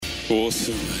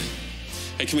Awesome.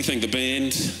 Hey, can we thank the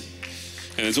band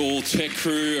and there's all tech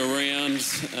crew around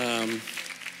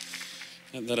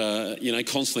that are,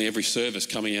 constantly every service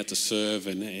coming out to serve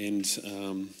and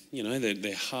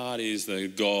their heart is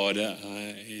that God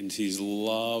and his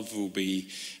love will be,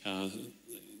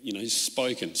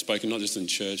 spoken not just in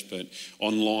church but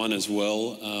online as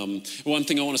well. One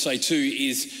thing I want to say too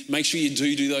is make sure you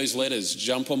do those letters.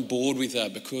 Jump on board with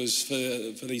that, because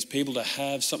for these people to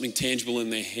have something tangible in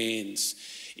their hands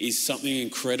is something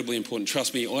incredibly important.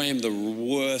 Trust me, I am the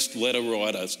worst letter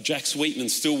writer. Jack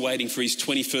Sweetman's still waiting for his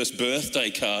 21st birthday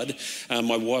card.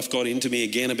 My wife got into me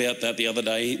again about that the other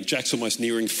day. Jack's almost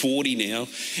nearing 40 now,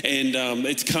 and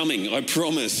it's coming, I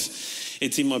promise.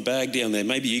 It's in my bag down there.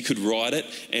 Maybe you could write it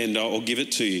and I'll give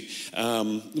it to you.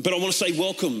 But I want to say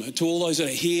welcome to all those that are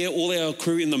here, all our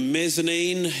crew in the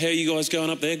mezzanine. How are you guys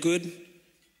going up there? Good?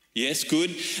 Yes,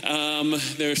 good.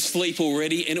 They're asleep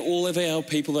already. And all of our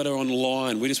people that are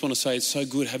online, we just want to say it's so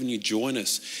good having you join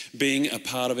us, being a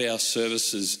part of our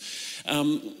services.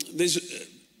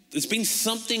 There's been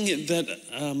something that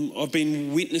I've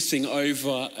been witnessing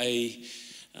over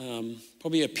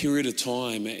probably a period of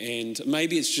time, and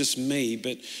maybe it's just me,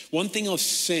 but one thing I've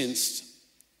sensed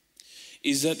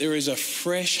is that there is a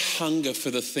fresh hunger for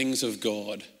the things of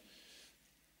God.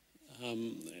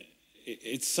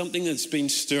 It's something that's been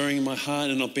stirring in my heart,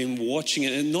 and I've been watching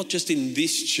it, and not just in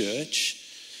this church.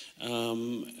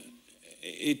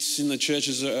 It's in the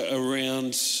churches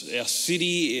around our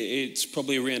city, it's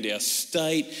probably around our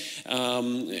state,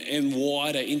 and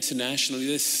wider internationally.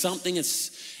 There's something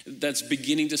that's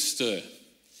beginning to stir.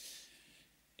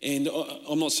 And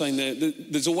I'm not saying that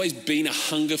there's always been a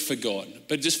hunger for God,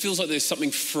 but it just feels like there's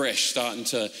something fresh starting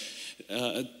to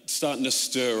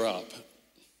stir up.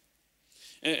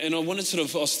 And I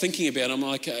was thinking about it, I'm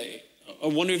like, I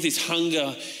wonder if this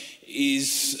hunger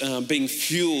is being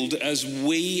fueled as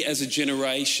we as a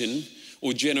generation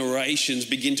or generations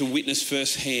begin to witness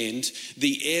firsthand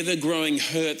the ever-growing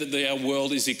hurt that our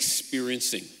world is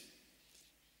experiencing.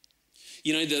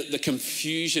 The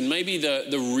confusion, maybe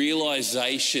the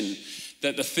realization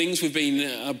that the things we've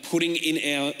been putting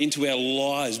into our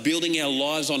lives, building our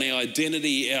lives on our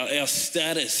identity, our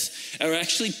status, are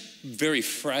actually very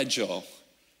fragile.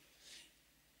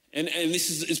 And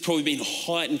this has probably been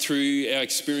heightened through our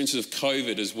experiences of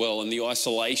COVID as well, and the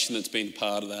isolation that's been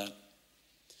part of that.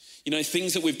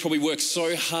 Things that we've probably worked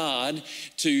so hard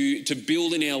to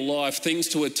build in our life, things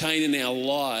to attain in our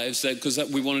lives, because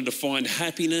we wanted to find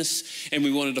happiness and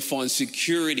we wanted to find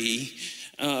security,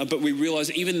 but we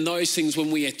realize even those things,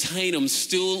 when we attain them,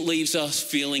 still leaves us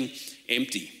feeling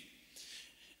empty.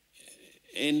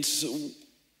 And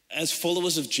as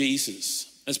followers of Jesus,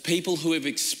 as people who have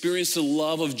experienced the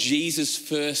love of Jesus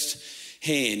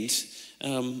firsthand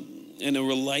and a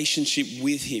relationship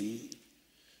with him,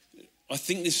 I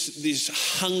think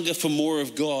this hunger for more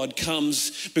of God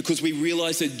comes because we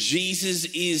realize that Jesus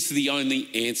is the only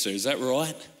answer. Is that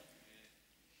right?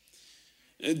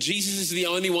 Jesus is the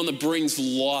only one that brings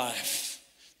life,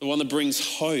 the one that brings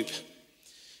hope.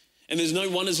 And there's no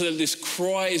wonder that this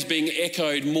cry is being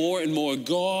echoed more and more.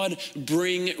 God,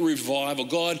 bring revival.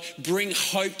 God, bring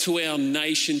hope to our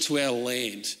nation, to our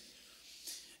land.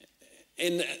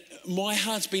 And my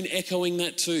heart's been echoing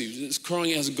that too. It's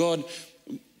crying out, God,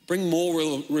 bring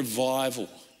more revival.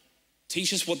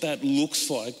 Teach us what that looks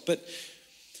like. But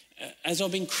as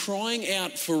I've been crying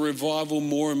out for revival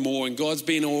more and more, and God's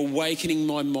been awakening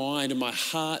my mind and my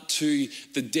heart to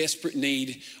the desperate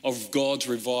need of God's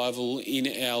revival in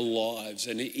our lives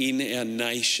and in our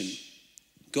nation,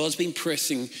 God's been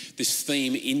pressing this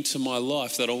theme into my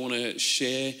life that I want to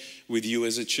share with you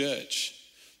as a church.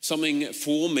 Something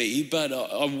for me, but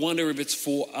I wonder if it's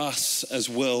for us as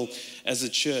well as a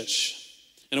church.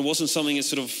 And it wasn't something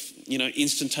that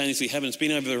instantaneously happened. It's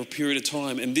been over a period of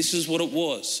time. And this is what it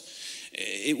was.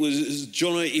 It was,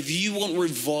 Jono, if you want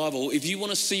revival, if you want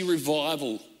to see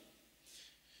revival,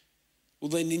 well,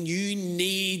 then you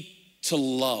need to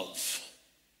love.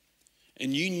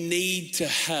 And you need to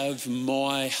have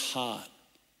my heart.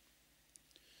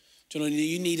 Jono,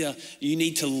 you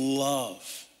need to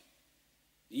love.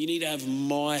 You need to have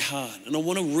my heart. And I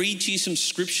want to read to you some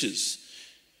scriptures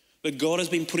that God has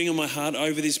been putting on my heart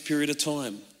over this period of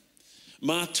time.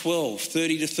 Mark 12,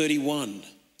 30 to 31.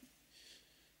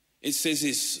 It says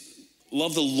this: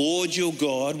 love the Lord your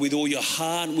God with all your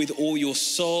heart, and with all your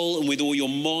soul, and with all your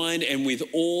mind, and with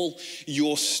all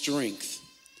your strength.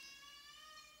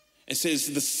 It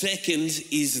says the second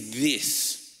is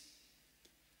this: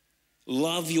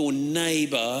 love your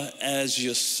neighbor as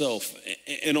yourself.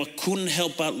 And I couldn't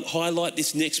help but highlight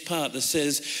this next part that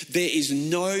says there is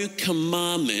no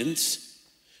commandment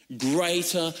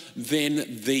greater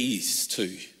than these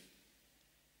two.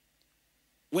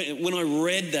 When I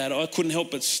read that, I couldn't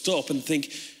help but stop and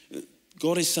think,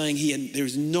 God is saying here, there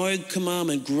is no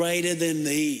commandment greater than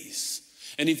these.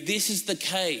 And if this is the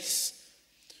case,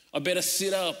 I better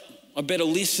sit up, I better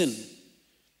listen,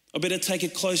 I better take a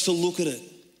closer look at it.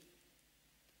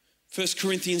 1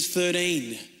 Corinthians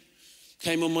 13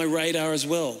 came on my radar as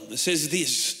well. It says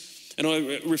this, and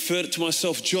I referred it to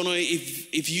myself, Jono,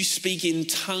 if you speak in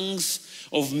tongues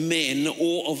of men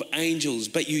or of angels,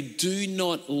 but you do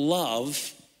not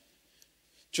love,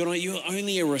 Jono, you're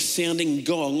only a resounding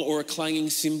gong or a clanging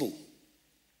cymbal.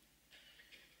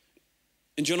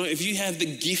 And Jono, if you have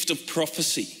the gift of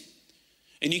prophecy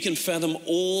and you can fathom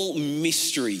all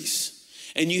mysteries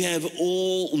and you have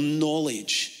all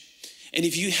knowledge, and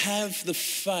if you have the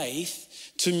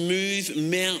faith to move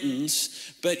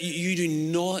mountains, but you do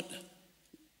not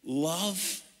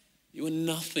love, you are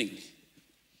nothing.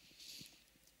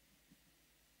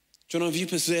 Jono, if you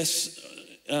possess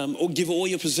or give all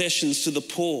your possessions to the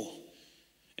poor,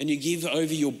 and you give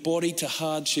over your body to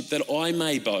hardship that I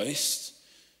may boast,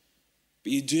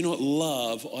 but you do not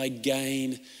love, I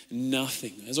gain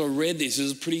nothing. As I read this, it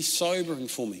was pretty sobering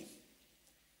for me.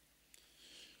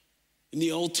 In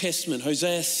the Old Testament,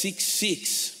 Hosea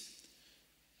 6:6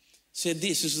 said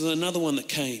this is another one that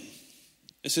came.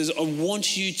 It says, I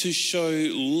want you to show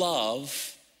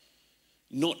love,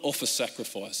 not offer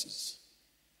sacrifices.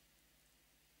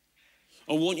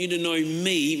 I want you to know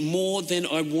me more than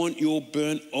I want your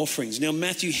burnt offerings. Now,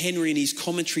 Matthew Henry in his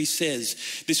commentary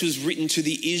says this was written to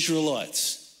the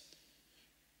Israelites.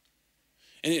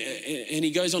 And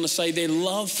he goes on to say their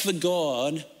love for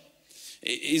God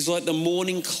is like the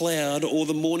morning cloud or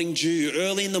the morning dew.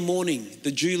 Early in the morning,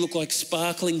 the dew looked like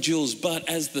sparkling jewels, but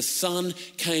as the sun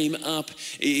came up,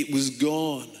 it was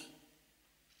gone.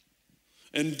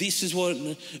 And this is what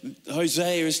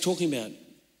Hosea is talking about.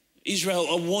 Israel,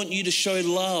 I want you to show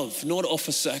love, not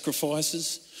offer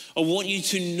sacrifices. I want you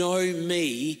to know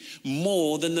me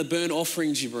more than the burnt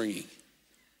offerings you're bringing.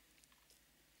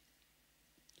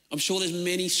 I'm sure there's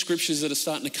many scriptures that are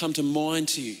starting to come to mind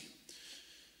to you.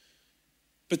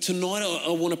 But tonight I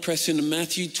want to press into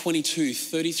Matthew 22,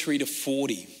 33 to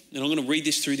 40. And I'm going to read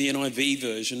this through the NIV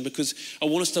version because I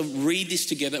want us to read this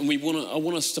together and I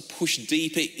want us to push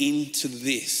deeper into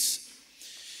this.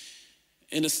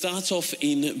 And it starts off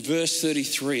in verse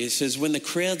 33. It says, when the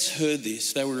crowds heard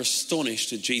this, they were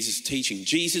astonished at Jesus' teaching.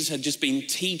 Jesus had just been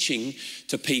teaching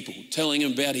to people, telling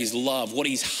them about his love, what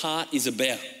his heart is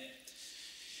about.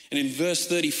 And in verse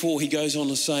 34, it goes on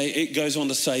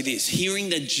to say this, hearing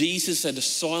that Jesus had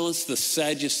silenced the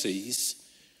Sadducees,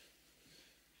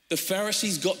 the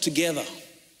Pharisees got together,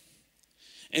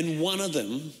 and one of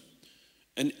them,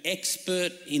 an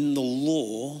expert in the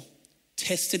law,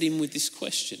 tested him with this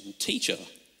question, teacher,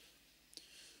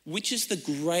 which is the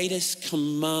greatest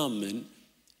commandment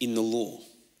in the law?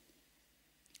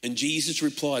 And Jesus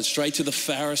replied straight to the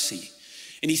Pharisee.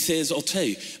 And he says, I'll tell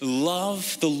you,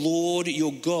 love the Lord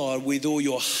your God with all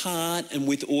your heart and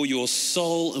with all your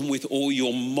soul and with all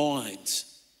your mind.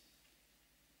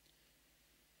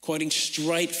 Quoting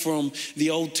straight from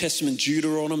the Old Testament,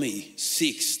 Deuteronomy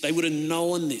 6. They would have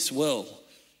known this well.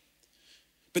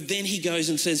 But then he goes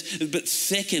and says, but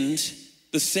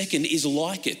the second is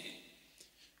like it.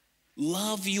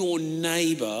 Love your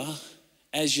neighbor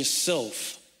as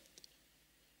yourself.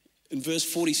 And verse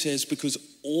 40 says, because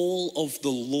all of the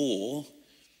law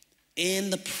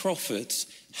and the prophets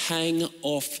hang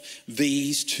off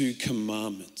these two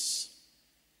commandments.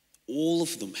 All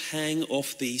of them hang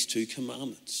off these two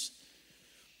commandments.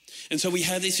 And so we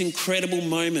have this incredible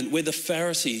moment where the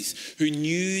Pharisees who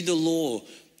knew the law,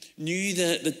 knew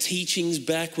the teachings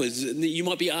backwards. You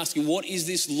might be asking, what is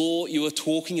this law you are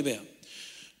talking about?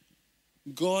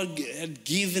 God had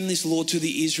given this law to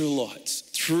the Israelites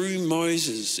through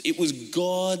Moses. It was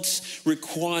God's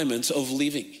requirements of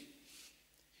living,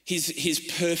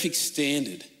 his perfect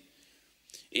standard.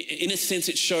 In a sense,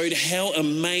 it showed how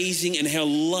amazing and how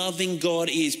loving God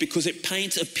is because it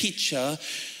paints a picture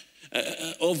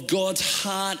of God's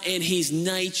heart and his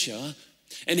nature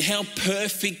and how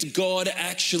perfect God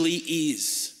actually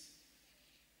is.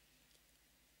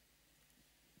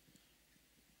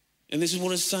 And this is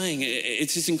what it's saying.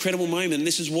 It's this incredible moment. And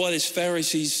this is why there's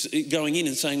Pharisees going in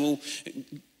and saying, well,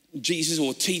 Jesus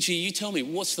or teacher, you tell me,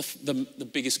 what's the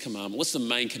biggest commandment? What's the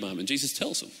main commandment? Jesus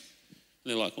tells them.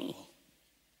 And they're like, oh.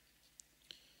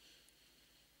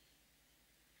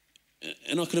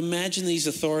 And I could imagine these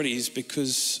authorities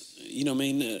because,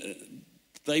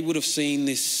 they would have seen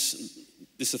this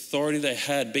this authority they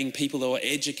had, being people that were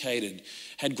educated,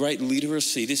 had great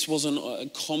literacy. This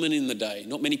wasn't common in the day.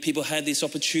 Not many people had this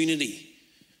opportunity.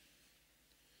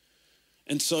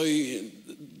 And so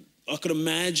I could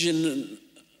imagine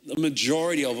the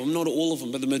majority of them, not all of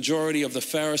them, but the majority of the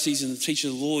Pharisees and the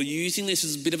teachers of the law using this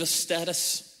as a bit of a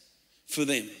status for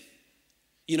them.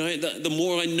 You know, the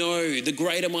more I know, the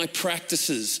greater my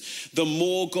practices, the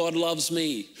more God loves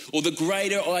me, or the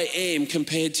greater I am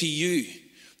compared to you.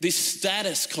 This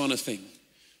status kind of thing.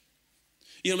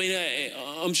 You know what I mean?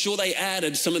 I'm sure they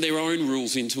added some of their own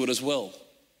rules into it as well.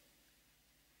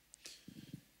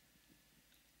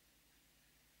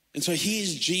 And so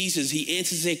here's Jesus. He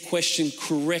answers their question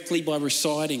correctly by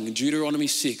reciting Deuteronomy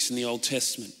 6 in the Old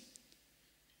Testament.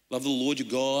 Love the Lord your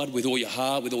God with all your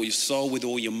heart, with all your soul, with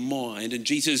all your mind. And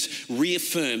Jesus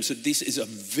reaffirms that this is a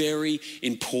very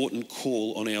important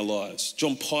call on our lives.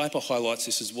 John Piper highlights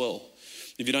this as well.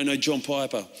 If you don't know John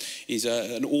Piper, he's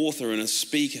an author and a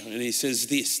speaker, and he says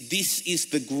this is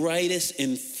the greatest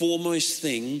and foremost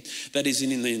thing that is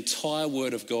in the entire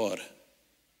Word of God.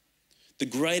 The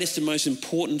greatest and most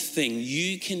important thing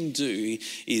you can do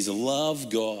is love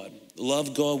God.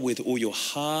 Love God with all your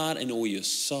heart and all your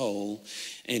soul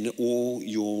and all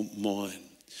your mind.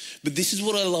 But this is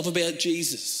what I love about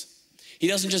Jesus. He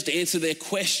doesn't just answer their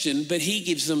question, but he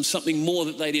gives them something more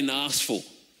that they didn't ask for.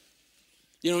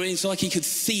 You know what I mean? It's like he could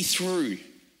see through.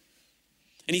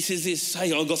 And he says this,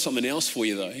 hey, I've got something else for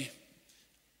you though.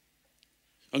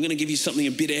 I'm going to give you something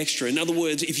a bit extra. In other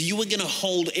words, if you were going to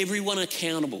hold everyone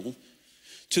accountable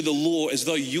to the law as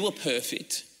though you were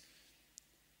perfect,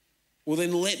 well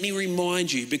then let me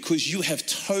remind you, because you have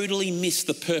totally missed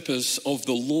the purpose of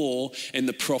the law and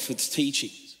the prophet's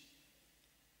teachings.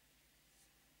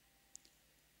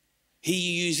 Here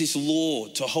you use this law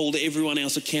to hold everyone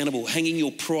else accountable, hanging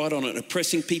your pride on it,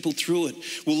 oppressing people through it.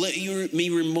 Well, me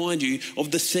remind you of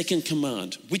the second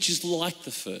command, which is like the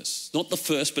first. Not the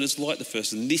first, but it's like the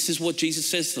first. And this is what Jesus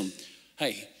says to them.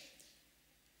 Hey,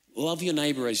 love your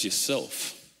neighbor as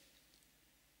yourself.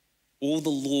 All the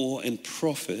law and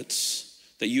prophets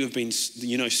that you have been,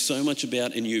 so much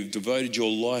about and you've devoted your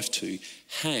life to,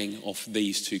 hang off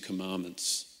these two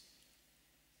commandments.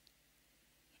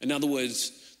 In other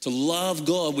words, to love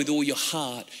God with all your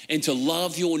heart and to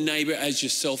love your neighbor as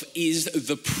yourself is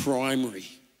the primary.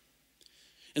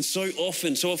 And so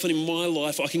often in my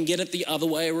life, I can get it the other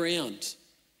way around.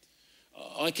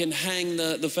 I can hang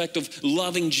the fact of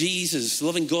loving Jesus,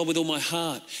 loving God with all my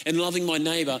heart, and loving my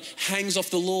neighbor hangs off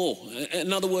the law.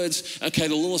 In other words, okay,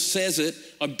 the law says it,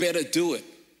 I better do it.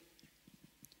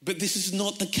 But this is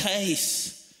not the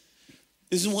case.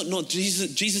 This is what not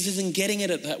Jesus. Jesus isn't getting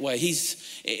it that way.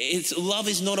 Love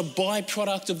is not a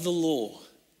byproduct of the law.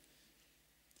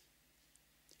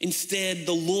 Instead,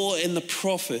 the law and the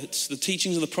prophets, the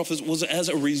teachings of the prophets, was as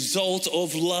a result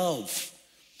of love.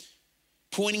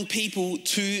 Pointing people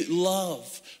to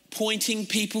love. Pointing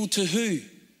people to who?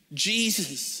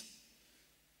 Jesus.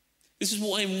 This is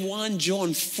why in 1 John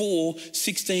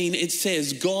 4:16 it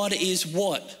says, God is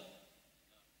what?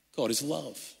 God is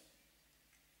love.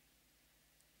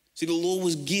 See, the law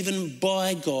was given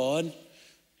by God,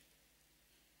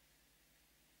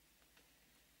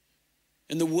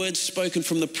 and the words spoken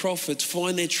from the prophets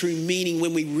find their true meaning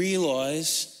when we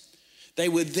realize they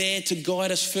were there to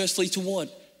guide us firstly to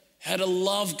what? How to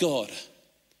love God.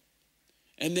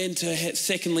 And then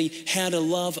secondly, how to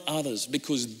love others,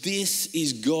 because this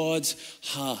is God's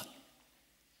heart.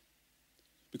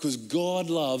 Because God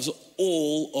loves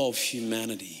all of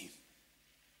humanity.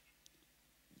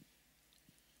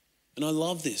 And I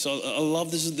love this. I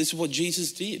love this. This is what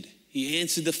Jesus did. He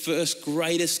answered the first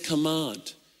greatest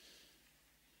command.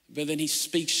 But then he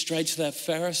speaks straight to that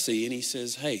Pharisee and he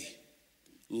says, hey,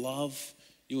 love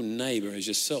your neighbor as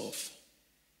yourself.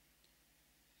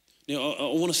 Now,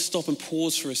 I want to stop and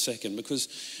pause for a second because,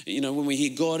 when we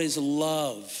hear God is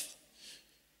love,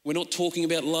 we're not talking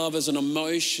about love as an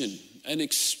emotion, an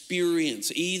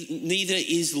experience. Neither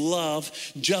is love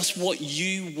just what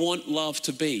you want love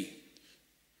to be,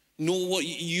 nor what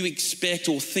you expect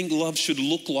or think love should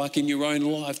look like in your own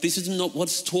life. This is not what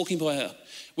it's talking about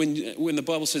when the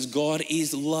Bible says God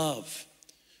is love.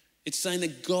 It's saying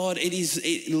that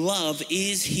love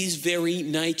is his very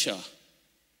nature.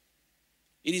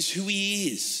 It is who he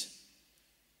is.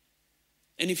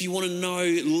 And if you want to know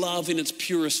love in its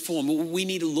purest form, we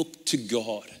need to look to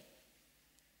God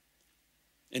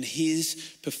and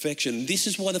his perfection. This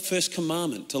is why the first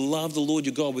commandment, to love the Lord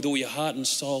your God with all your heart and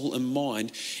soul and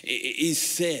mind, is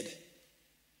said.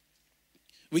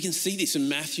 We can see this in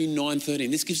Matthew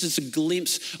 9:13. This gives us a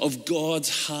glimpse of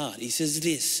God's heart. He says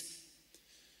this,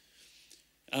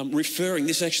 this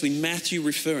is actually Matthew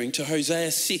referring to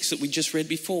Hosea 6 that we just read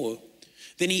before.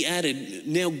 Then he added,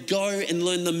 now go and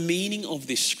learn the meaning of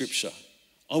this scripture.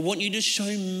 I want you to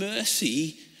show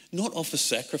mercy, not offer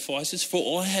sacrifices,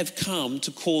 for I have come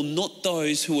to call not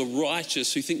those who are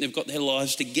righteous, who think they've got their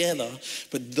lives together,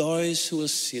 but those who are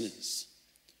sinners.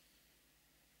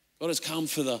 God has come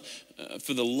for the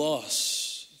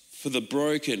lost, for the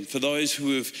broken, for those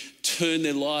who have turned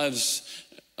their lives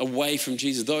away from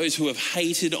Jesus, those who have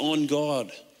hated on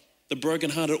God, the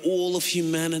brokenhearted, all of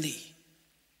humanity.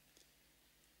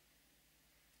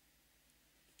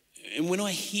 And when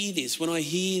I hear this, when I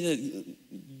hear that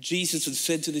Jesus had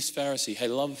said to this Pharisee, hey,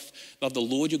 love the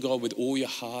Lord your God with all your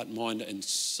heart, mind, and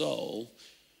soul.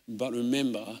 But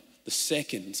remember, the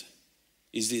second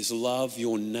is this, love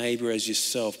your neighbor as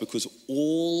yourself, because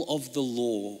all of the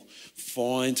law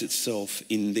finds itself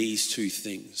in these two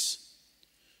things.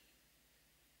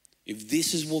 If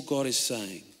this is what God is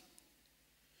saying,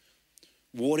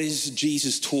 what is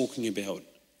Jesus talking about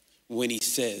when he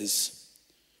says,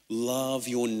 love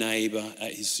your neighbor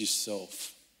as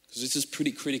yourself? Because this is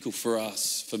pretty critical for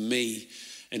us, for me,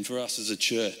 and for us as a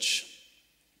church.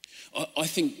 I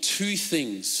think two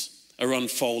things are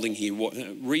unfolding here.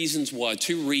 Two reasons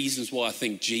why I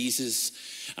think Jesus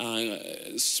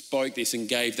spoke this and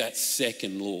gave that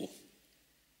second law.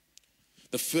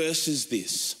 The first is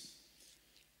this.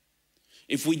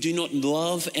 If we do not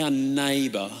love our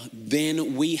neighbor,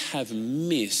 then we have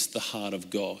missed the heart of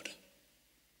God.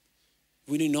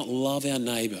 If we do not love our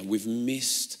neighbor, we've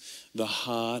missed the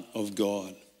heart of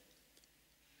God.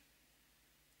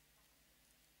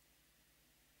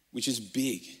 Which is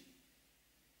big.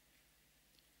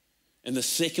 And the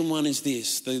second one is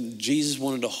this, that Jesus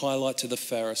wanted to highlight to the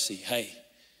Pharisee, hey,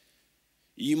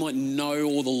 you might know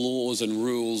all the laws and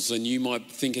rules and you might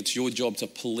think it's your job to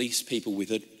police people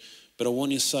with it, but I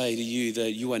want to say to you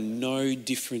that you are no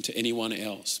different to anyone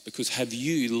else, because have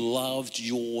you loved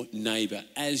your neighbor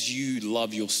as you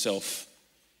love yourself?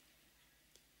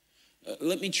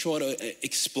 Let me try to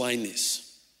explain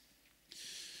this.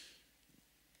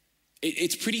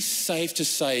 It's pretty safe to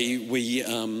say we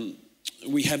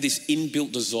have this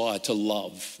inbuilt desire to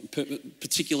love,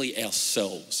 particularly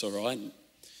ourselves, all right?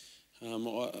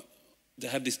 To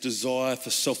have this desire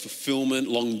for self-fulfillment,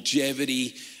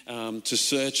 longevity, to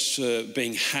search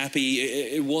being happy.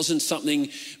 It wasn't something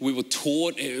we were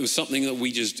taught. It was something that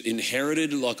we just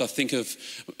inherited. Like I think of,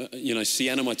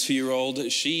 Sienna, my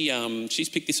 2-year-old. She's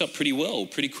picked this up pretty well,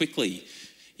 pretty quickly,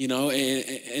 and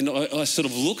I sort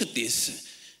of look at this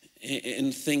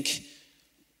and think,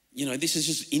 this is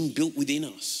just inbuilt within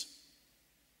us.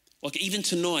 Like even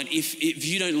tonight, if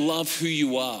you don't love who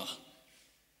you are,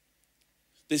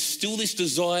 there's still this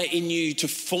desire in you to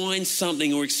find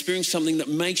something or experience something that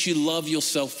makes you love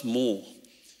yourself more.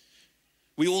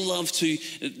 We all love to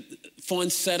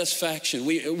find satisfaction.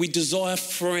 We desire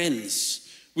friends.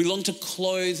 We long to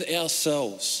clothe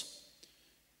ourselves.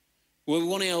 We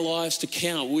want our lives to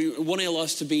count. We want our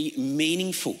lives to be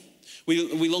meaningful.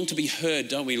 We long to be heard,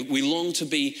 don't we? We long to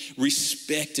be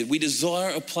respected. We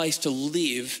desire a place to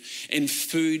live and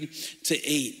food to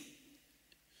eat.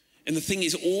 And the thing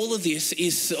is, all of this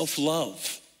is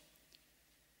self-love.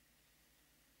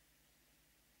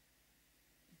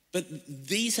 But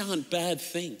these aren't bad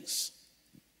things.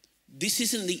 This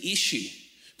isn't the issue,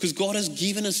 because God has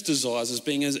given us desires as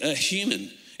being a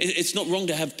human. It's not wrong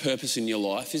to have purpose in your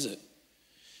life, is it?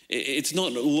 It's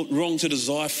not wrong to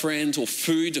desire friends or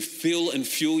food to fill and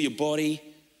fuel your body.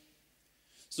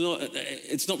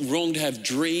 It's not wrong to have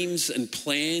dreams and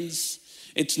plans.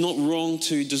 It's not wrong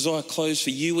to desire clothes for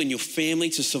you and your family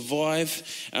to survive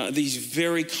these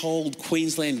very cold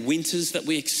Queensland winters that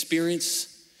we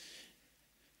experience.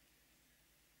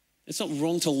 It's not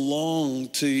wrong to long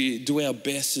to do our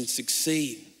best and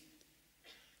succeed.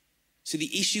 See,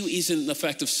 the issue isn't the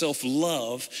fact of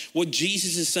self-love. What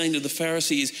Jesus is saying to the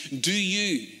Pharisee is,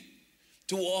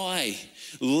 do I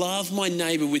love my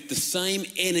neighbor with the same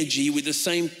energy, with the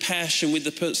same passion, with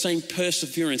the same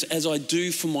perseverance as I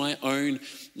do for my own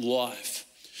life?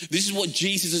 This is what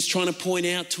Jesus is trying to point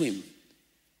out to him.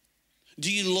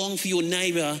 Do you long for your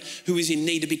neighbor who is in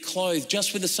need to be clothed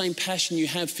just with the same passion you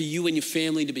have for you and your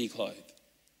family to be clothed?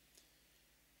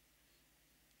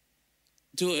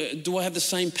 Do I have the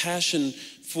same passion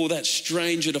for that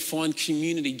stranger to find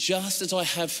community just as I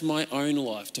have for my own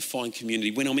life to find community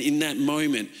when I'm in that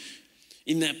moment,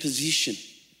 in that position?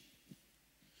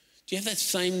 Do you have that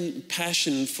same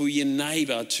passion for your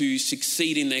neighbor to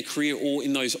succeed in their career or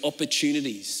in those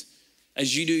opportunities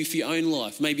as you do for your own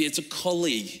life? Maybe it's a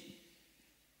colleague.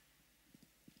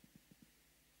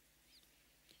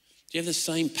 Do you have the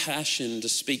same passion to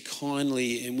speak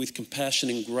kindly and with compassion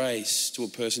and grace to a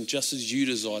person just as you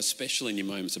desire, especially in your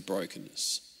moments of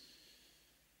brokenness?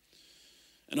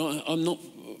 And I'm not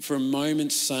for a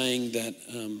moment saying that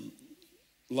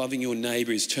loving your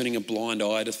neighbour is turning a blind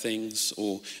eye to things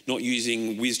or not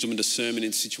using wisdom and discernment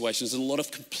in situations. There's a lot of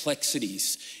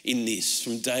complexities in this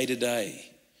from day to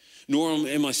day. Nor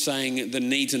am I saying the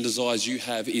needs and desires you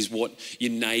have is what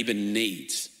your neighbour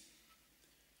needs.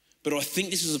 But I think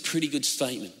this is a pretty good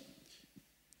statement.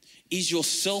 Is your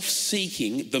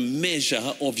self-seeking the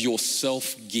measure of your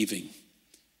self-giving?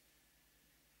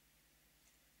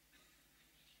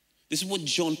 This is what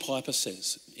John Piper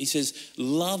says. He says,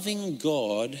 loving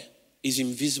God is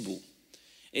invisible.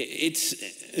 It's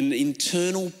an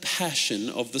internal passion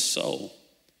of the soul.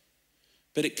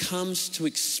 But it comes to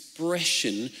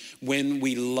expression when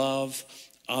we love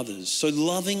others. So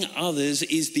loving others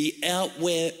is the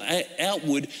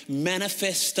outward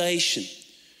manifestation,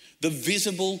 the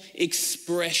visible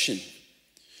expression,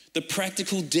 the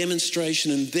practical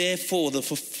demonstration, and therefore the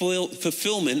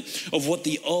fulfillment of what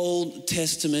the Old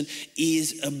Testament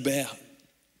is about.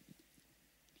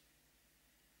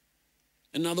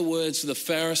 In other words, to the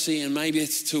Pharisee, and maybe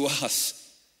it's to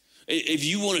us, if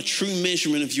you want a true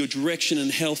measurement of your direction and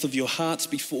health of your hearts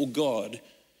before God,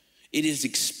 it is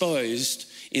exposed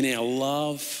in our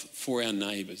love for our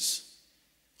neighbours.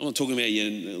 I'm not talking about your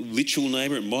literal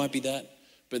neighbour, it might be that,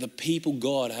 but the people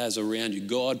God has around you,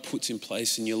 God puts in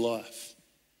place in your life.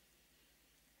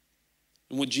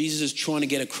 And what Jesus is trying to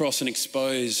get across and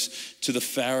expose to the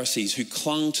Pharisees who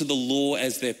clung to the law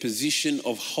as their position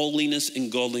of holiness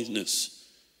and godliness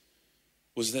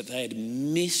was that they had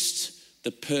missed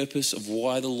the purpose of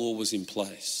why the law was in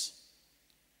place.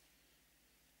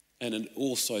 And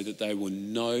also that they were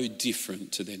no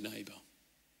different to their neighbour.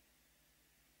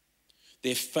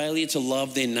 Their failure to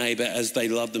love their neighbour as they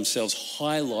love themselves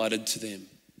highlighted to them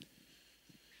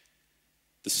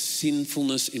the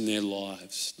sinfulness in their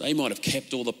lives. They might have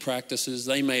kept all the practices.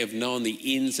 They may have known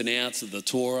the ins and outs of the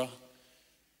Torah.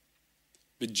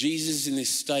 But Jesus in this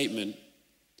statement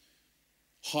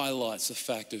highlights the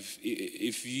fact of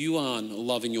if you aren't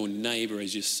loving your neighbour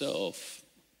as yourself,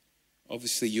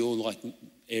 obviously you're like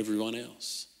everyone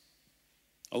else.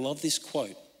 I love this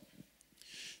quote.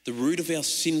 The root of our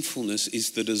sinfulness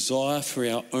is the desire for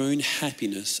our own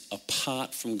happiness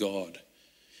apart from God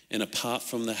and apart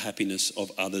from the happiness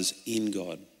of others in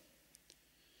God.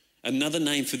 Another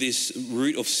name for this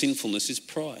root of sinfulness is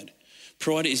pride.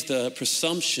 Pride is the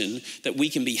presumption that we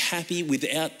can be happy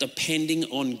without depending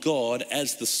on God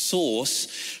as the source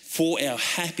for our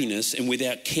happiness and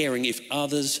without caring if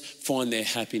others find their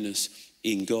happiness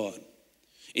in God.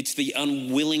 It's the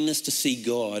unwillingness to see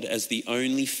God as the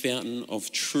only fountain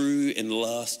of true and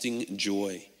lasting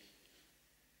joy.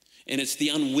 And it's the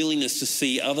unwillingness to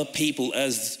see other people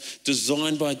as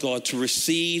designed by God to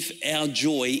receive our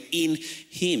joy in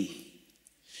Him.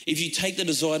 If you take the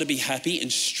desire to be happy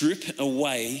and strip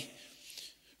away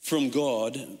from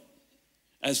God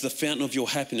as the fountain of your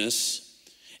happiness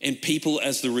and people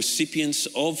as the recipients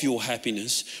of your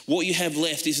happiness, what you have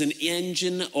left is an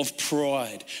engine of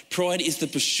pride. Pride is the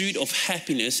pursuit of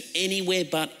happiness anywhere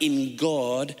but in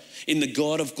God, in the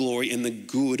God of glory and the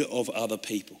good of other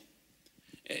people.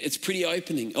 It's pretty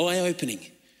eye-opening.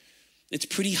 It's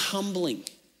pretty humbling.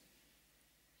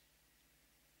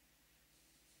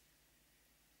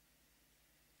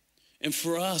 And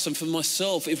for us and for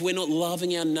myself, if we're not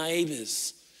loving our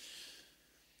neighbours,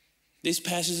 this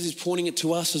passage is pointing it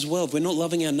to us as well. If we're not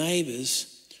loving our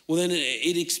neighbours, well then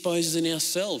it exposes in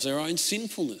ourselves our own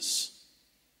sinfulness.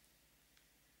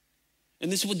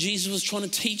 And this is what Jesus was trying to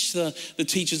teach the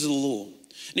teachers of the law.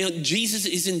 Now, Jesus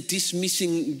isn't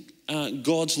dismissing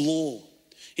God's law.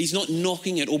 He's not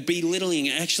knocking it or belittling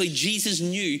it. Actually, Jesus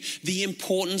knew the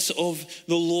importance of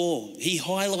the law. He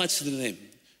highlights it to them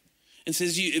and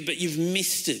says, but you've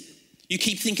missed it. You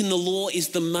keep thinking the law is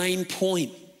the main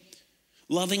point.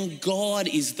 Loving God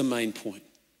is the main point.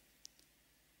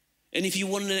 And if you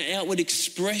want an outward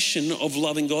expression of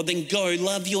loving God, then go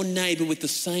love your neighbour with the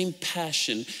same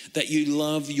passion that you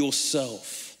love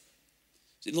yourself.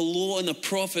 See, the law and the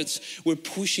prophets were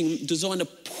designed to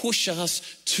push us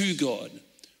to God,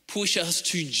 push us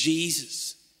to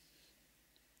Jesus,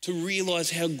 to realise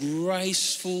how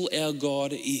graceful our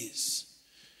God is.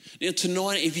 Now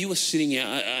tonight, if you were sitting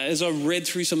out, as I read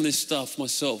through some of this stuff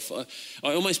myself,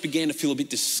 I almost began to feel a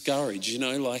bit discouraged,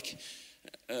 like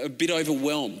a bit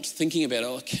overwhelmed thinking about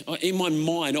it. In my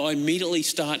mind, I immediately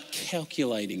start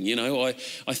calculating, I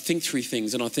think through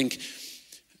things and I think,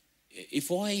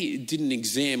 if I did an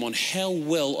exam on how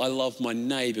well I love my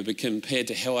neighbour but compared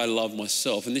to how I love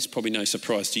myself, and this is probably no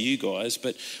surprise to you guys,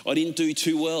 but I didn't do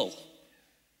too well.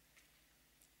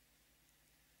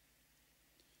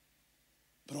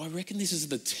 But I reckon this is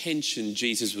the tension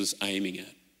Jesus was aiming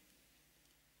at.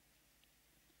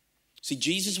 See,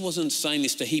 Jesus wasn't saying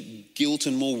this to heap guilt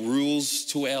and more rules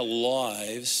to our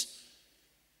lives,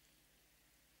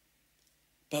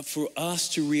 but for us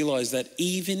to realise that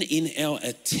even in our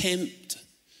attempt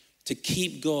to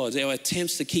keep our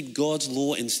attempts to keep God's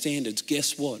law and standards,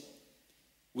 guess what?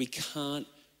 We can't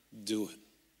do it.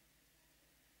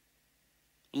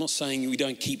 I'm not saying we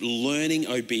don't keep learning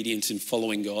obedience and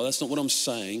following God. That's not what I'm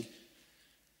saying.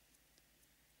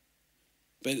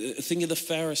 But think of the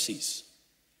Pharisees.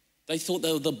 They thought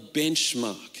they were the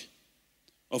benchmark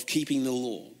of keeping the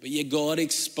law, but yet God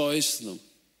exposed them.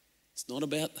 It's not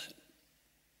about that.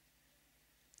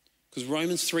 Because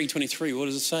Romans 3:23, what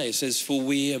does it say? It says, for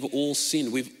we have all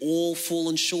sinned. We've all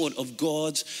fallen short of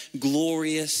God's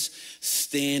glorious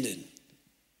standard.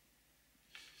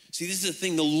 See, this is the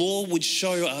thing. The law would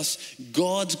show us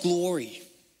God's glory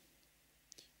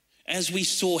as we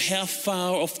saw how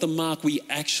far off the mark we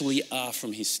actually are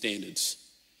from his standards.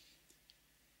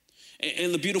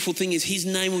 And the beautiful thing is his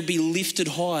name would be lifted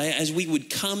high as we would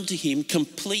come to him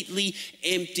completely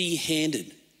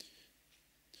empty-handed.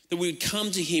 That we would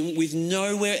come to him with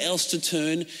nowhere else to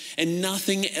turn and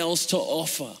nothing else to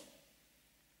offer.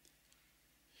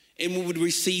 And we would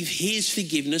receive his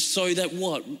forgiveness so that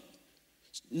what?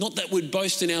 Not that we'd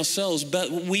boast in ourselves,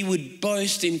 but we would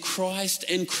boast in Christ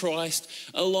and Christ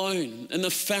alone. And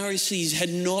the Pharisees had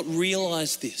not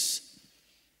realized this.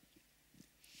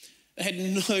 They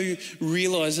had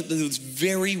realized that there was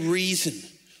very reason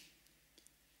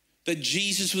that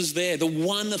Jesus was there. The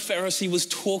one the Pharisee was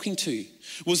talking to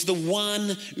was the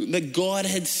one that God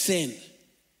had sent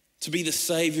to be the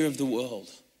Savior of the world.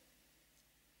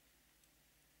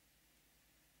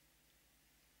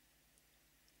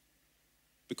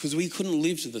 Because we couldn't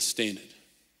live to the standard.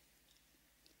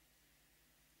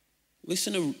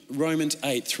 Listen to Romans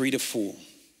 8:3-4.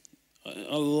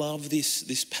 I love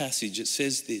this passage. It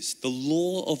says this: the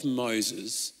law of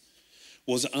Moses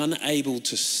was unable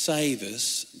to save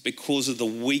us because of the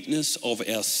weakness of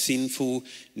our sinful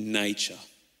nature.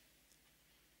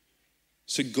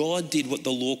 So God did what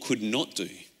the law could not do.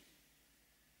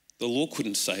 The law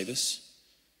couldn't save us,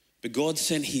 but God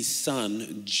sent his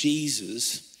son,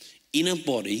 Jesus, in a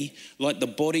body like the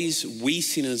bodies we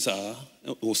sinners are,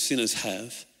 or sinners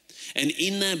have. And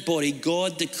in that body,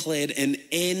 God declared an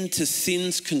end to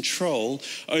sin's control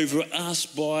over us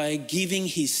by giving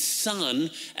his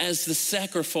son as the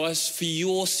sacrifice for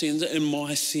your sins and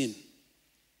my sin.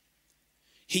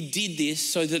 He did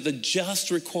this so that the just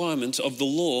requirements of the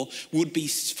law would be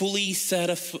fully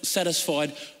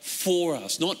satisfied for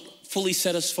us, not fully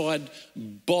satisfied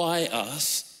by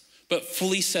us, but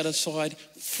fully satisfied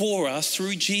for us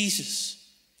through Jesus.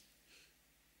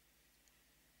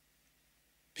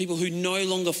 People who no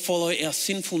longer follow our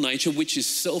sinful nature, which is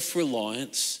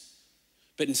self-reliance,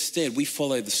 but instead we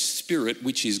follow the Spirit,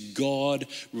 which is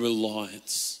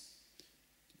God-reliance.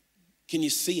 Can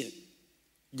you see it?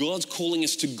 God's calling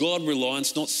us to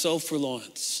God-reliance, not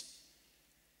self-reliance.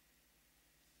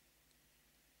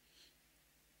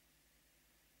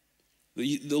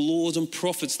 The laws and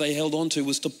prophets they held on to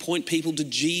was to point people to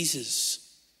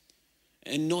Jesus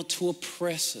and not to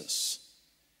oppress us.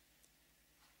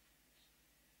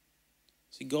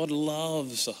 See, God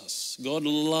loves us. God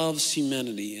loves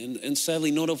humanity. And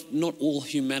sadly, not all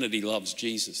humanity loves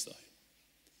Jesus, though.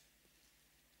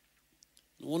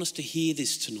 I want us to hear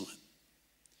this tonight.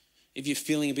 If you're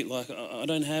feeling a bit like, I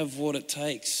don't have what it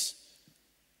takes,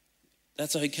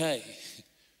 that's okay.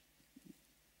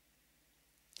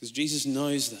 Because Jesus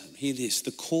knows that. Hear this: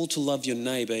 the call to love your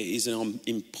neighbour is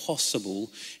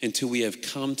impossible until we have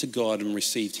come to God and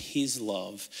received his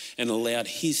love and allowed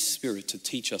his Spirit to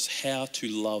teach us how to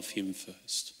love him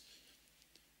first.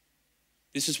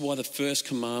 This is why the first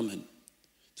commandment,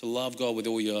 to love God with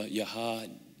all your heart,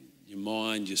 your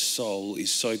mind, your soul,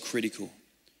 is so critical.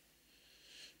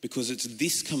 Because it's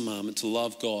this commandment, to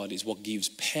love God, is what gives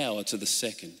power to the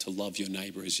second, to love your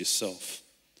neighbour as yourself.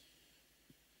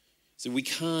 So we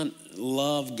can't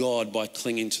love God by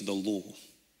clinging to the law.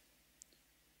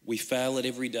 We fail it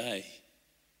every day.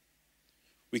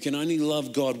 We can only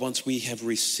love God once we have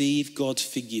received God's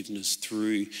forgiveness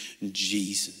through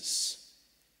Jesus.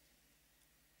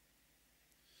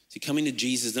 See, coming to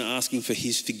Jesus and asking for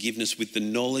his forgiveness with the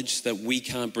knowledge that we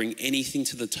can't bring anything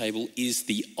to the table is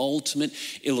the ultimate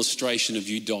illustration of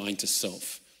you dying to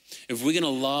self. If we're going to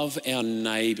love our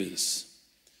neighbours,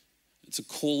 It's a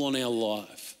call on our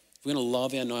life. If we're going to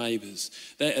love our neighbours,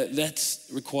 that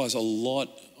requires a lot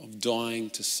of dying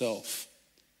to self.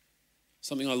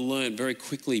 Something I learned very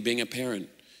quickly being a parent.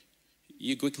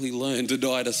 You quickly learn to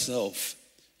die to self.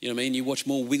 You know what I mean? You watch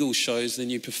more Wiggle shows than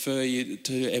you prefer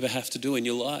to ever have to do in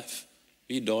your life.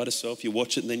 You die to self, you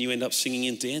watch it, and then you end up singing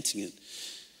and dancing it.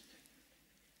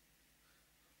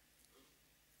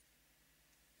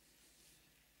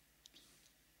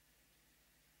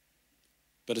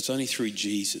 But it's only through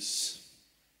Jesus.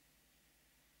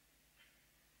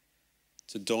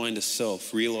 To dying to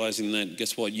self, realising that,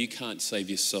 guess what, you can't save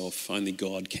yourself, only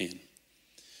God can.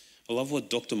 I love what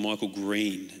Dr. Michael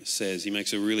Green says. He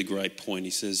makes a really great point.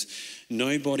 He says,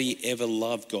 nobody ever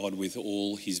loved God with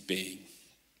all his being.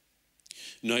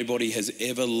 Nobody has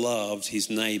ever loved his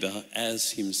neighbour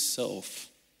as himself.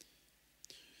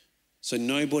 So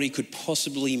nobody could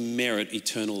possibly merit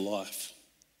eternal life.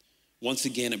 Once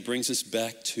again, it brings us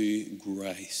back to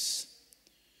grace.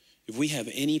 If we have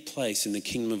any place in the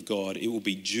kingdom of God, it will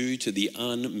be due to the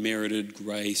unmerited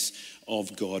grace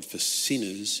of God for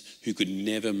sinners who could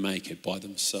never make it by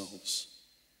themselves.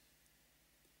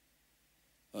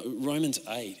 Romans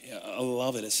 8, I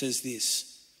love it. It says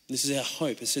this. This is our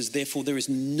hope. It says, therefore, there is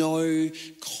no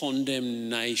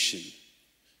condemnation.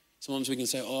 Sometimes we can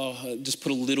say, just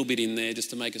put a little bit in there just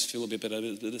to make us feel a bit better.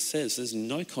 But it says there's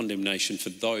no condemnation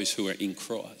for those who are in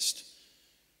Christ.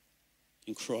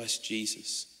 In Christ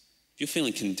Jesus. If you're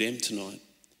feeling condemned tonight,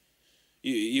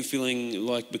 you're feeling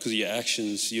like because of your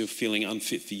actions, you're feeling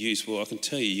unfit for use. Well, I can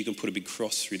tell you, you can put a big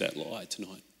cross through that lie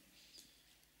tonight.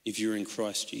 If you're in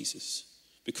Christ Jesus.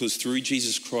 Because through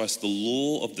Jesus Christ, the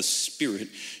law of the Spirit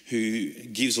who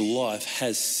gives life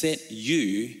has set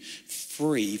you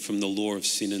free from the law of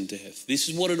sin and death. This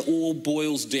is what it all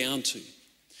boils down to.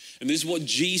 And this is what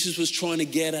Jesus was trying to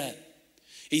get at.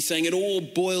 He's saying it all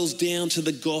boils down to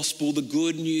the gospel, the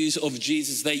good news of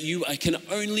Jesus, that you can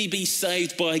only be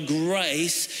saved by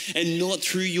grace and not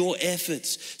through your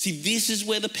efforts. See, this is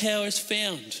where the power is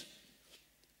found.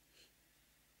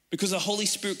 Because the Holy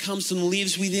Spirit comes and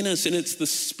lives within us, and it's the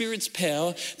Spirit's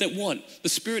power that what? The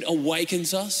Spirit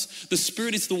awakens us. The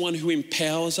Spirit is the one who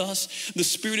empowers us. The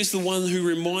Spirit is the one who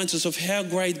reminds us of how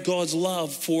great God's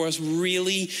love for us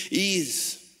really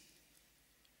is.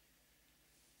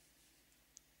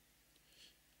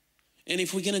 And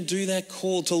if we're going to do that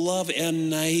call to love our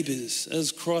neighbours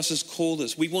as Christ has called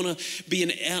us, we want to be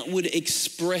an outward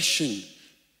expression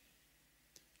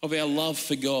of our love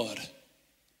for God.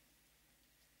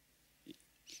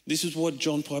 This is what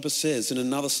John Piper says in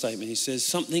another statement. He says,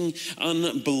 something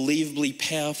unbelievably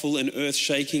powerful and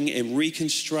earth-shaking and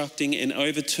reconstructing and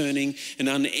overturning and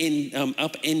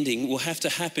upending will have to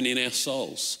happen in our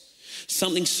souls.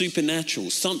 Something supernatural,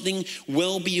 something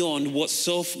well beyond what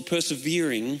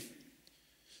self-persevering,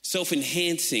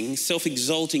 self-enhancing,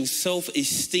 self-exalting,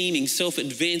 self-esteeming,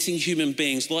 self-advancing human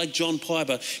beings like John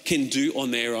Piper can do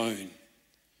on their own.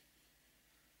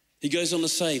 He goes on to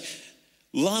say,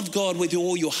 love God with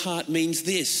all your heart means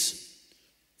this: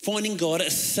 finding God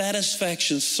a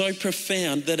satisfaction so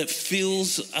profound that it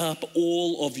fills up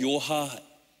all of your heart.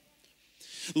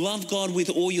 Love God with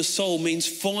all your soul means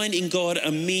find in God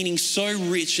a meaning so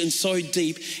rich and so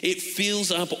deep it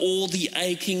fills up all the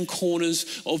aching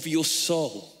corners of your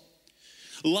soul.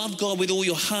 Love God with all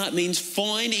your heart means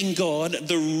find in God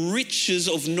the riches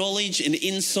of knowledge and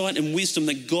insight and wisdom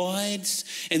that guides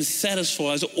and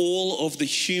satisfies all of the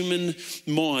human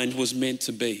mind was meant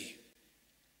to be.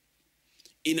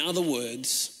 In other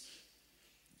words,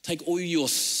 take all your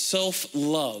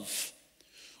self-love,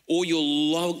 all your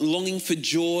longing for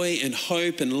joy and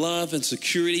hope and love and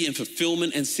security and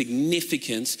fulfillment and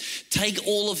significance, take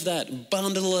all of that,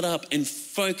 bundle it up and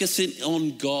focus it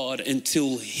on God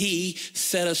until He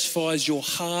satisfies your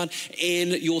heart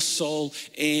and your soul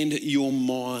and your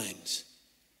mind.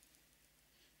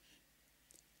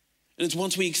 And it's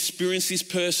once we experience this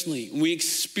personally, we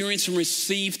experience and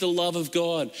receive the love of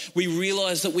God, we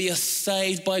realize that we are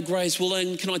saved by grace. Well,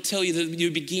 then can I tell you that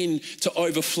you begin to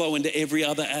overflow into every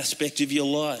other aspect of your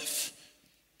life.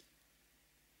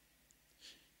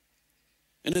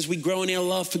 And as we grow in our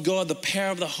love for God, the power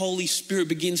of the Holy Spirit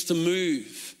begins to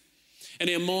move.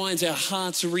 And our minds, our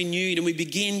hearts are renewed, and we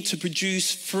begin to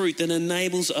produce fruit that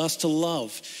enables us to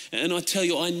love. And I tell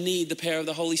you, I need the power of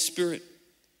the Holy Spirit.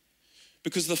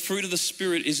 Because the fruit of the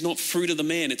Spirit is not fruit of the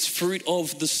man, it's fruit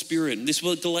of the Spirit. And this is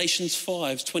what Galatians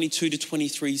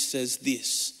 5:22-23 says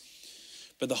this.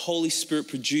 But the Holy Spirit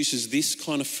produces this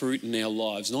kind of fruit in our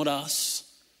lives, not us.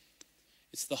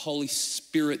 It's the Holy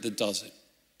Spirit that does it.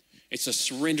 It's a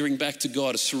surrendering back to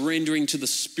God, a surrendering to the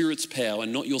Spirit's power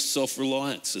and not your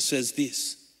self-reliance. It says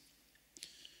this.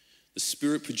 The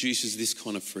Spirit produces this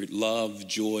kind of fruit: love,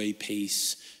 joy,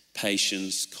 peace,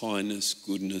 patience, kindness,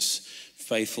 goodness,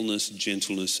 faithfulness,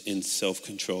 gentleness, and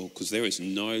self-control, because there is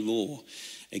no law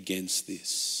against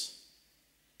this.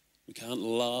 We can't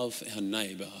love our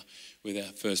neighbour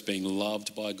without first being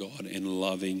loved by God and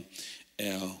loving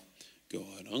our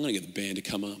God. I'm going to get the band to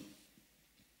come up.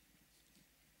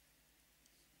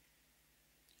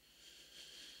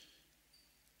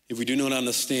 If we do not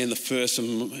understand the first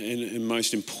and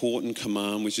most important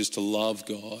command, which is to love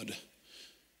God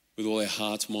with all our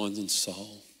hearts, minds and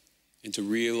soul, and to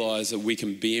realise that we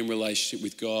can be in relationship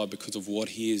with God because of what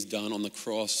he has done on the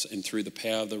cross and through the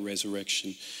power of the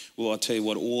resurrection, well, I tell you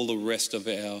what, all the rest of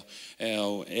our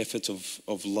efforts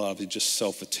of love is just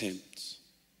self-attempts.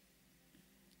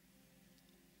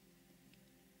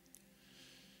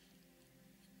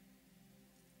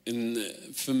 And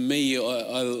for me,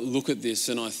 I look at this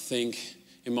and I think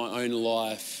in my own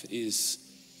life is,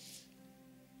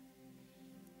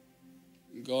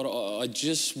 God, I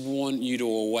just want you to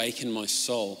awaken my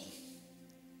soul.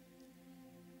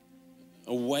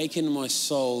 Awaken my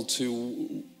soul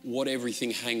to what everything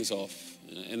hangs off.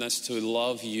 And that's to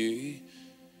love you,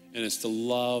 and it's to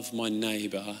love my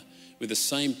neighbour with the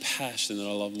same passion that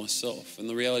I love myself. And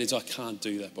the reality is I can't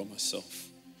do that by myself.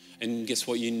 And guess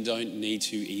what? You don't need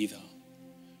to either.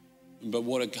 But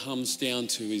what it comes down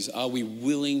to is, are we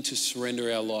willing to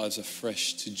surrender our lives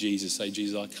afresh to Jesus? Say,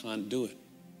 Jesus, I can't do it.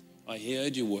 I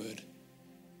heard your word.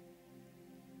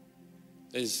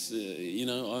 There's,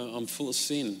 I'm full of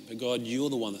sin. But God, you're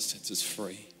the one that sets us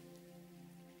free.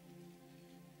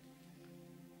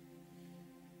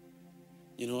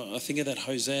 I think of that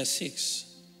Hosea 6.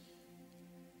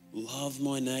 Love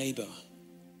my neighbour,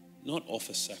 not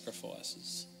offer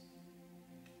sacrifices.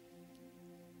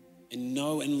 And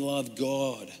know and love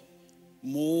God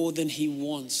more than he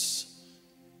wants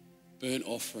burnt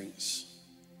offerings.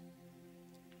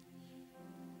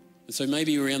 And so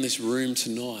maybe around this room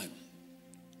tonight,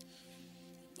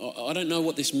 I don't know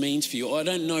what this means for you. I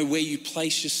don't know where you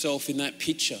place yourself in that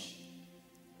picture.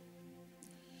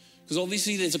 Because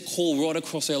obviously there's a call right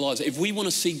across our lives. If we want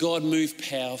to see God move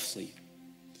powerfully,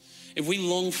 if we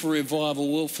long for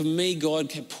revival, well, for me, God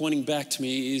kept pointing back to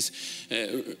me is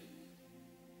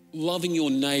loving your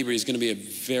neighbour is going to be a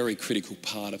very critical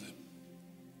part of it.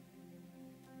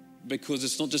 Because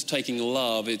it's not just taking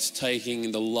love, it's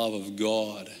taking the love of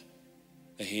God,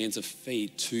 the hands and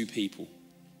feet to people.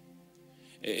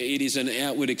 It is an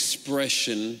outward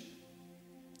expression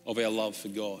of our love for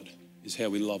God, is how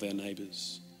we love our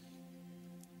neighbours.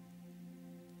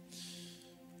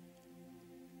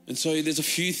 And so there's a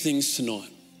few things tonight.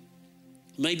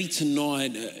 Maybe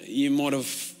tonight you might have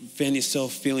found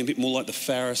yourself feeling a bit more like the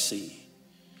Pharisee.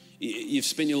 You've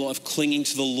spent your life clinging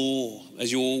to the law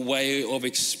as your way of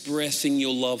expressing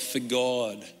your love for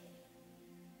God.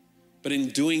 But in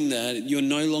doing that, you're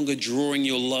no longer drawing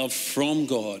your love from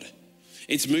God.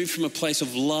 It's moved from a place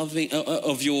of loving,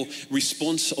 of your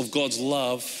response of God's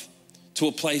love to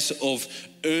a place of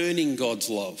earning God's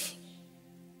love.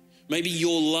 Maybe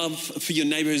your love for your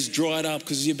neighbour has dried up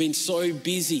because you've been so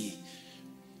busy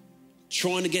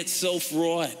trying to get self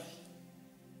right.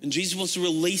 And Jesus wants to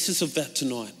release us of that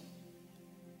tonight.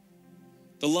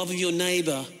 The love of your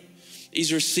neighbour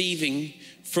is receiving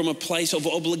from a place of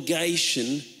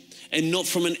obligation and not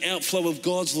from an outflow of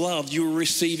God's love you're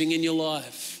receiving in your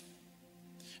life.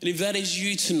 And if that is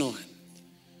you tonight,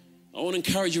 I want to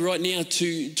encourage you right now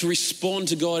to respond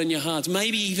to God in your hearts.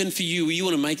 Maybe even for you, you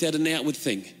want to make that an outward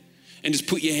thing and just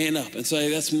put your hand up and say,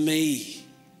 that's me.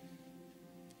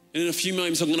 And in a few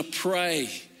moments, I'm going to pray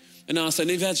and ask that.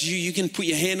 And if that's you, you can put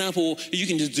your hand up or you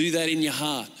can just do that in your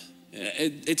heart.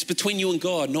 It's between you and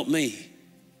God, not me.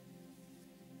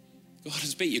 God,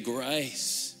 it's about your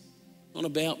grace, not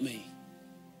about me.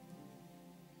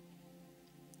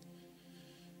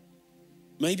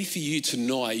 Maybe for you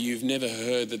tonight, you've never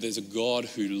heard that there's a God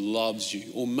who loves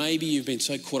you. Or maybe you've been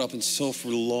so caught up in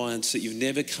self-reliance that you've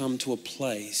never come to a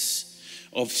place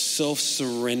of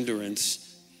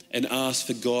self-surrenderance and asked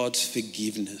for God's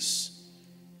forgiveness.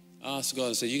 Ask God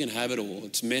and say, you can have it all.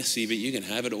 It's messy, but you can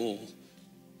have it all.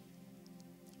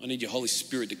 I need your Holy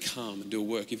Spirit to come and do a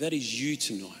work. If that is you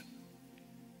tonight,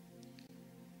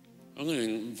 I'm going to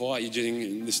invite you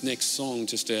during this next song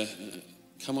just to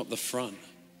come up the front.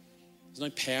 There's no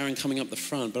power in coming up the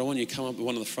front, but I want you to come up to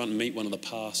one of the front and meet one of the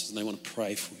pastors and they want to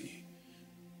pray for you.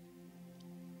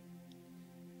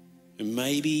 And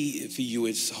maybe for you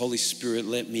it's, Holy Spirit,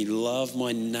 let me love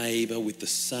my neighbour with the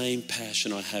same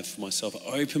passion I have for myself.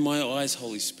 Open my eyes,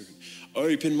 Holy Spirit.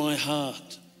 Open my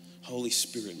heart, Holy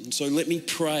Spirit. And so let me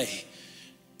pray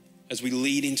as we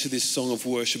lead into this song of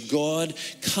worship. God,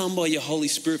 come by your Holy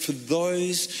Spirit for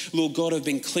those, Lord God, who have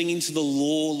been clinging to the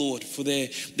law, Lord, for their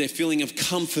feeling of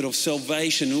comfort, of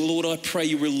salvation. Lord, I pray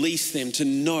you release them to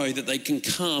know that they can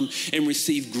come and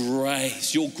receive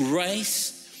grace. Your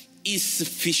grace is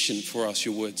sufficient for us,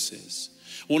 your word says.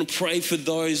 I want to pray for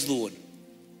those, Lord,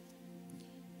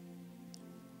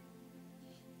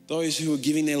 those who are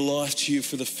giving their life to you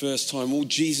for the first time. Well,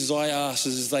 Jesus, I ask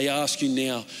as they ask you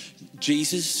now,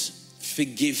 Jesus,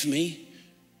 forgive me,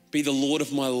 be the Lord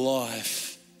of my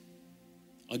life.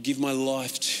 I give my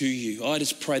life to you. I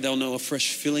just pray they'll know a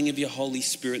fresh filling of your Holy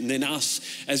Spirit, and then us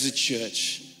as a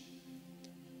church.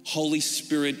 Holy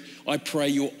Spirit, I pray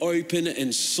you'll open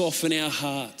and soften our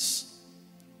hearts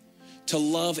to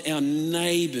love our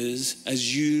neighbours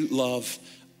as you love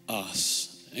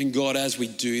us. And God, as we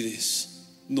do this,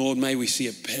 Lord, may we see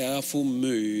a powerful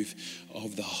move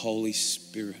of the Holy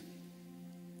Spirit.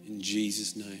 In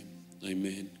Jesus' name,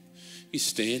 amen. You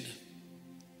stand.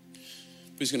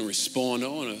 Who's going to respond? I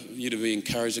want you to be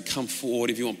encouraged to come forward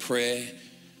if you want prayer,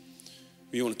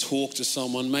 if you want to talk to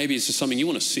someone. Maybe it's just something you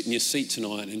want to sit in your seat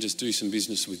tonight and just do some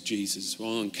business with Jesus.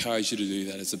 Well, I encourage you to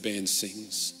do that as the band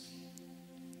sings.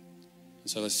 And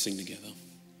so let's sing together.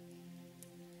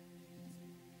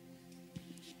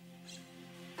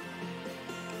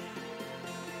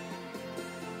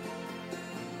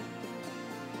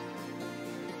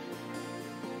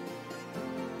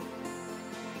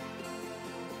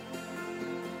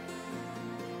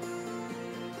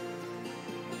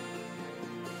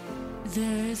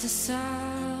 There's a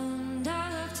sound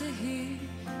I love to hear.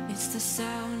 It's the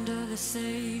sound of the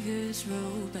Savior's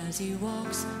robe as he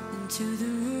walks into the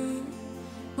room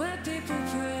where people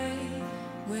pray,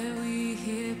 where we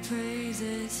hear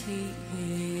praises he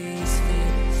is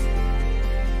faith.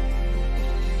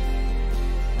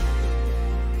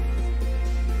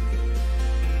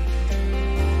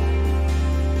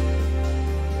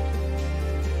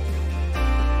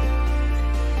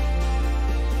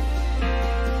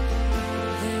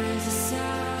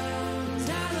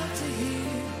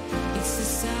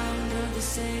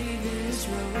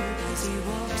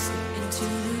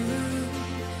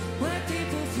 Where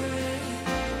people pray,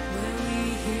 where we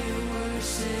hear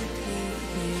worship,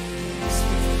 he is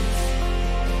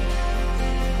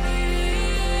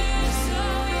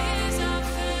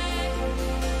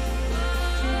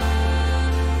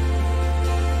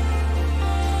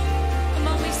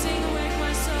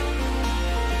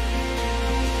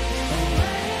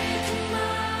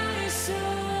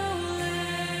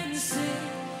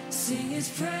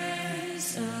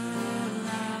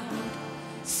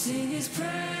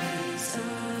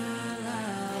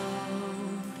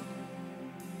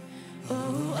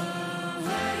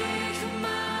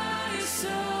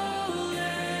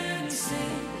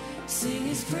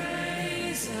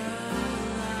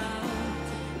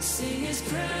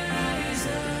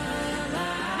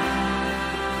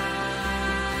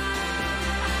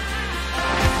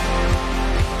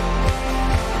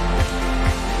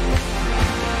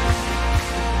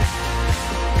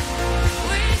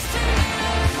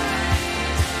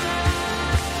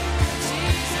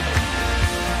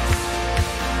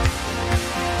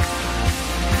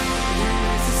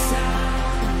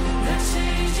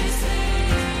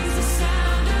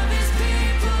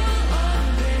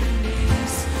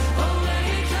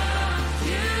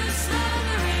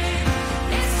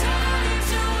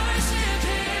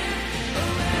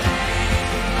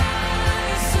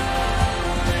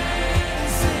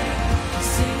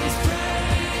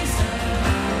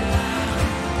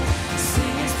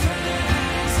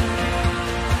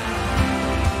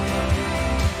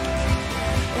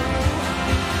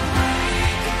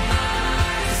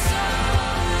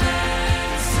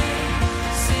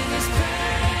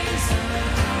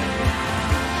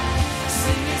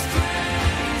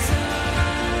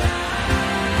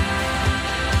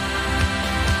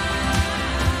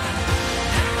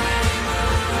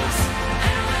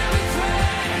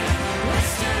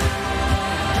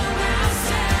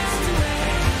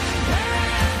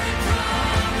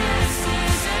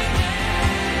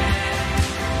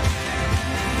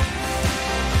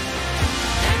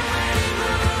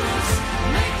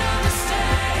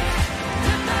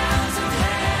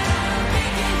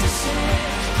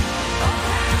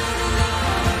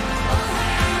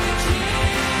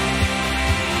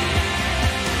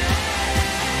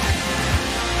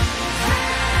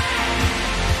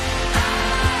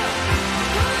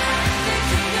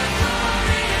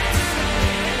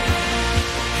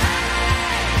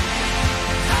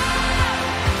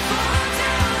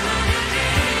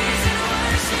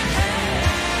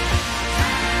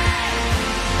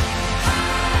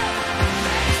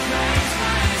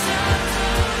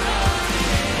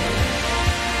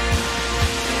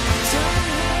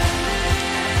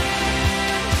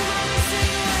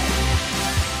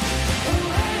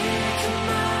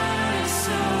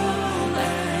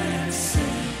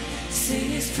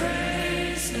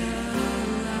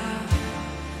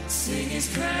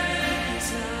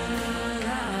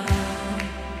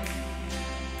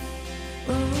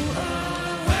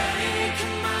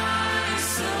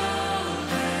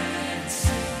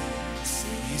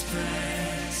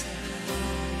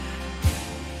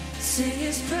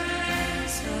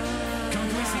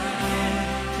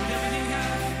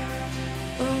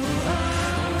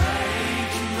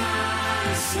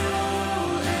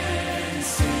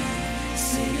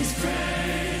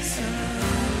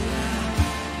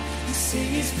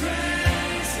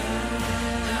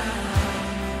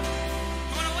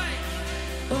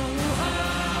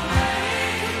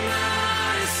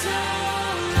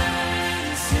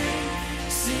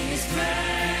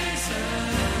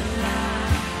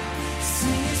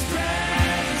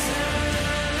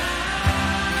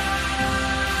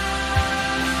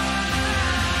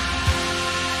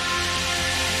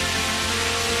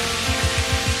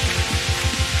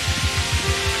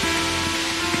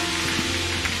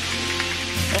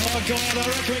Oh God, I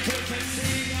reckon we could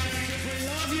see you because we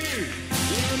love you.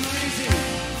 You're amazing.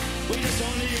 We just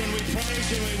honour you and we praise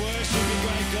you and we worship you,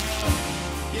 great God.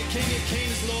 You're King of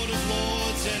Kings, Lord of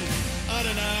Lords, and I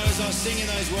don't know, as I was singing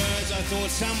those words, I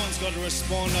thought someone's got to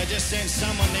respond. I just sensed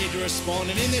someone need to respond.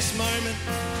 And in this moment,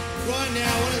 right now,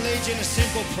 I want to lead you in a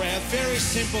simple prayer, a very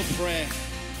simple prayer.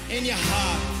 In your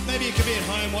heart, maybe you could be at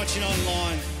home watching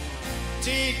online.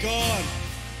 Dear God,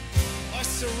 I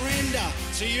surrender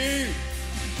to you.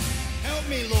 Help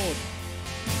me, Lord.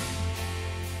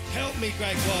 Help me,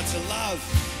 great God, to love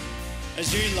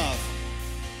as you love.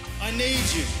 I need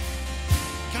you.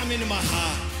 Come into my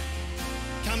heart.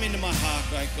 Come into my heart,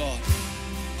 great God.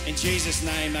 In Jesus'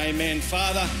 name, amen.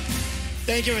 Father,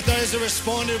 thank you for those that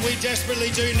responded. We desperately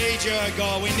do need you, oh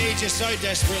God. We need you so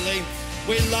desperately.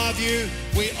 We love you.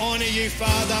 We honour you,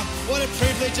 Father. What a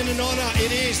privilege and an honour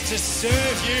it is to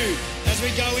serve you as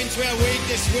we go into our week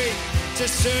this week. To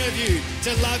serve you,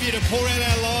 to love you, to pour out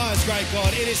our lives, great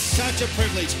God. It is such a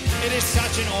privilege. It is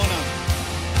such an honour.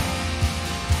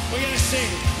 We're going to sing.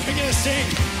 We're going to sing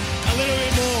a little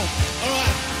bit more. All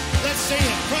right, let's sing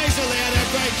it. Praise aloud our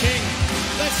great King.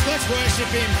 Let's worship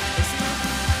him.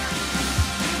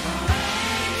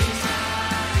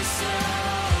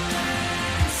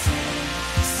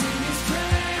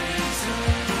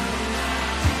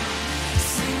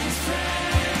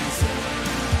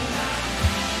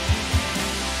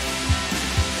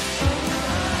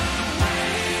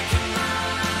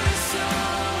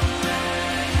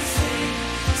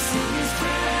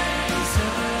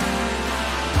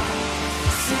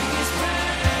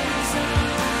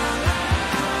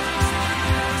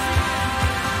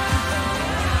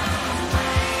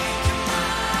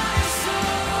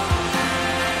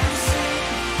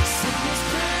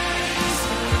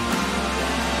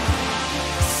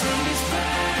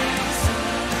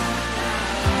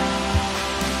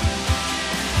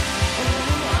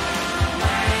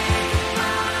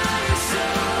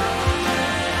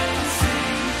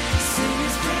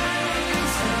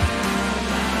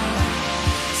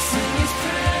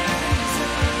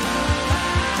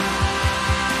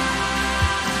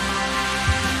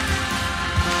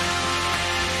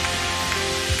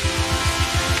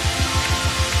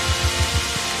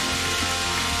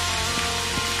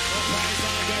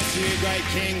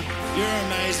 King, you're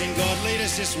amazing, God. Lead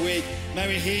us this week. May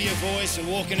we hear your voice and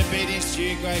walk in obedience to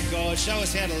you, great God. Show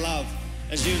us how to love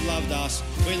as you've loved us.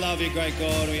 We love you, great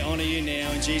God. We honour you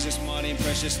now in Jesus' mighty and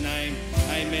precious name.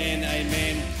 Amen,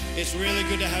 amen. It's really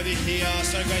good to have you here.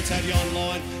 So great to have you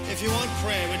online. If you want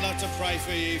prayer, we'd love to pray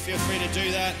for you. Feel free to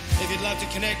do that. If you'd love to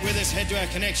connect with us, head to our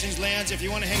Connections Lounge. If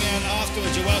you want to hang out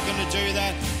afterwards, you're welcome to do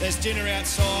that. There's dinner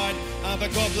outside.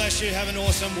 But God bless you. Have an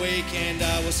awesome week, and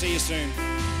we'll see you soon.